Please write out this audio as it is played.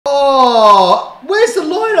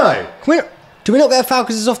Do we not get a foul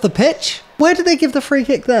because it's off the pitch? Where did they give the free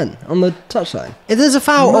kick then? On the touchline? If there's a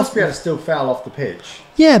foul... You must be able to still foul off the pitch.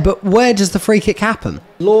 Yeah, but where does the free kick happen?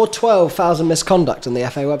 Law 12, fouls and misconduct on the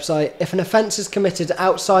FA website. If an offence is committed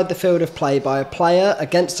outside the field of play by a player,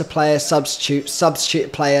 against a player,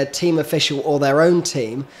 substitute player, team official or their own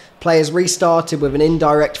team, play is restarted with an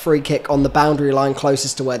indirect free kick on the boundary line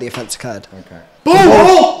closest to where the offence occurred. Okay. Boom!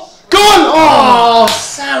 Oh! Gone! Oh,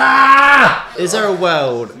 Salah! Is there a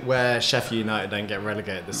world where Sheffield United don't get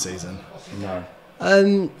relegated this season? No.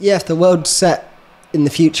 Yeah, if the world's set in the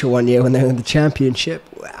future one year when they're in the championship.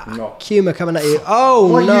 No. Kuma coming at you.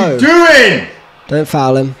 Oh, what no. What are you doing? Don't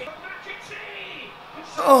foul him.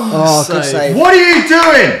 Oh, good save. What are you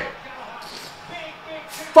doing?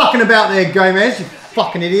 Fucking about there, Gomez, you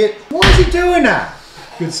fucking idiot. Why is he doing that?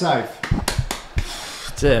 Good save.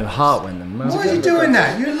 Damn, heart winning. Why is he doing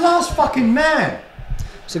that? You're the last fucking man.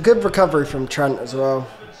 It's a good recovery from Trent as well.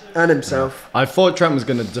 And himself. I thought Trent was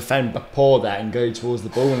going to defend before that and go towards the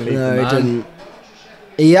ball and leave the man. No, he didn't.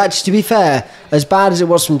 He actually, to be fair, as bad as it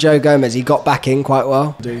was from Joe Gomez, he got back in quite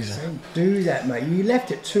well. Don't do that, mate. You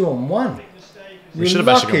left it 2-on-1. We should have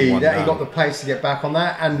actually lucky got one that down. he got the pace to get back on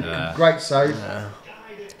that, and great save. Yeah.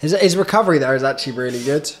 His recovery there is actually really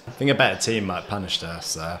good. I think a better team might have punished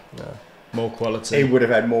us. More quality. He would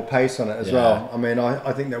have had more pace on it as well. I mean,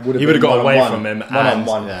 I think that would have. He would have got away from him.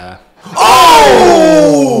 One-on-one. Yeah.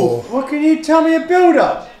 Oh! What can you tell me a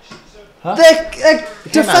build-up? Huh? Their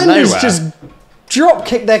defenders just drop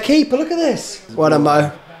kick their keeper. Look at this. Well done,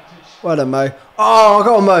 Mo. Well done, Mo. Oh, I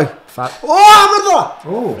got on Mo. I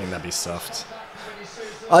think that'd be soft.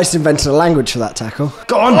 I just invented a language for that tackle.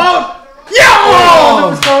 Go on. Oh! Yeah! Oh! That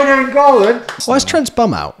was going in and goal then. Why is Trent's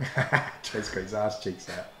bum out? Trent's got his ass cheeks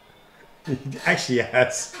out. He actually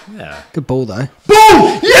has. Yeah. Good ball, though.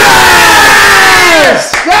 Boom!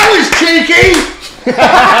 Yes! That was cheeky!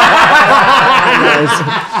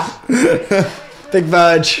 Big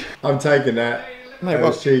Verge. I'm taking that. Mate, that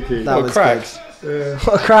was cheeky. That was crack.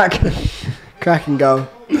 What a crack. Cracking goal.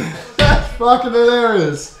 That's fucking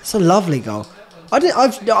hilarious. It's a lovely goal.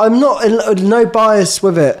 I'm not no bias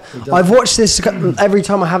with it. I've watched this every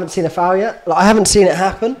time. I haven't seen a foul yet. Like, I haven't seen it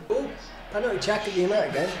happen. Penalty check at the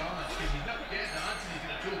United game.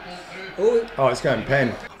 Oh, it's going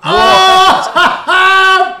pen. A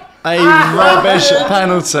rubbish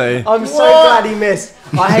penalty. I'm so glad he missed.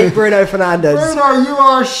 I hate Bruno Fernandes Bruno, you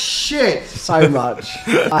are shit. so much.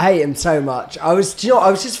 I hate him so much. I was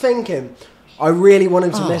just thinking, I really want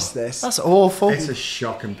him to miss this. That's awful. It's a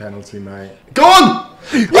shocking penalty, mate. Go on!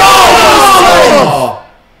 Oh!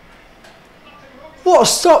 What a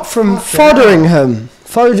stop from Fotheringham.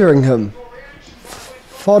 Fotheringham.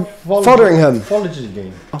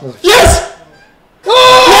 Yes!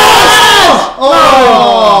 Oh!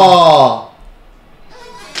 Oh!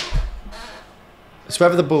 It's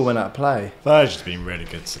whether the ball went out of play. Verge has been really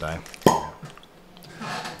good today.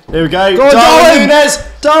 Here we go. Go on, Darwin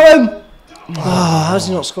Núñez! Darwin! Oh, how's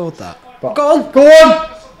he not scored that? Go on. Go on!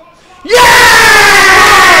 Yes!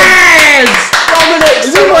 Dominic!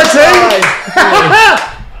 Is it my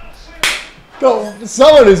team?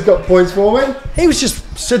 Someone has got points for me. He was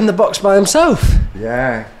just stood in the box by himself.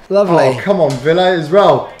 Yeah. Lovely. Oh, come on, Villa as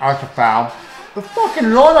well. That's a foul. The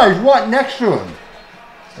fucking Lino's right next to him.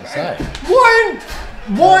 What's that?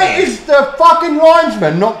 Why is the fucking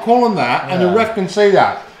linesman not calling that and the ref can see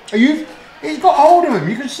that? He's got hold of him,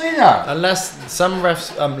 you can see that. Unless some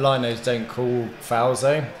refs, linos don't call fouls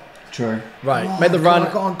though. True. Right, make the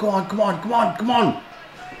run. Go on. Come on!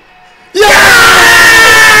 Yes!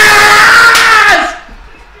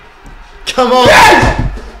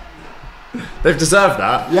 They've deserved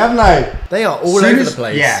that. Yeah, haven't they? They are all over the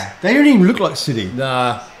place. Yeah. They don't even look like City.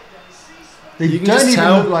 Nah. They You can don't just even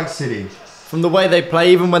tell. look like City. From the way they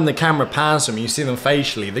play, even when the camera pans them, you see them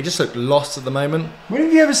facially, they just look lost at the moment. When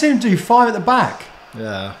have you ever seen them do 5 at the back?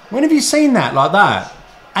 Yeah. When have you seen that like that?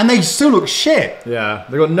 And they still look shit. Yeah.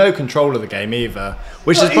 They've got no control of the game either,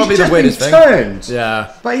 which Look, is probably he's the just weirdest been thing. turned.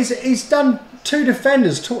 Yeah. But he's done 2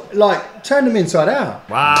 defenders, turned them inside out.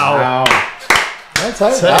 Wow. I'll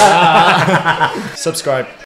take that. Subscribe.